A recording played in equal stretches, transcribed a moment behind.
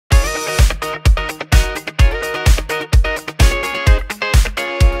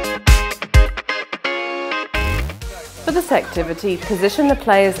this activity, position the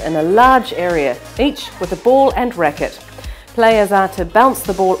players in a large area, each with a ball and racket. Players are to bounce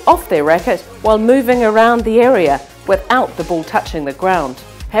the ball off their racket while moving around the area without the ball touching the ground.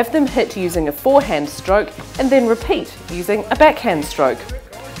 Have them hit using a forehand stroke and then repeat using a backhand stroke.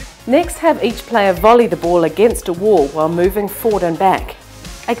 Next, have each player volley the ball against a wall while moving forward and back.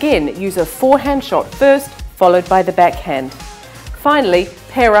 Again, use a forehand shot first, followed by the backhand. Finally,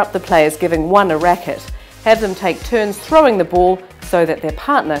 pair up the players, giving one a racket. Have them take turns throwing the ball so that their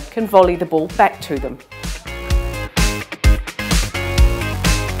partner can volley the ball back to them.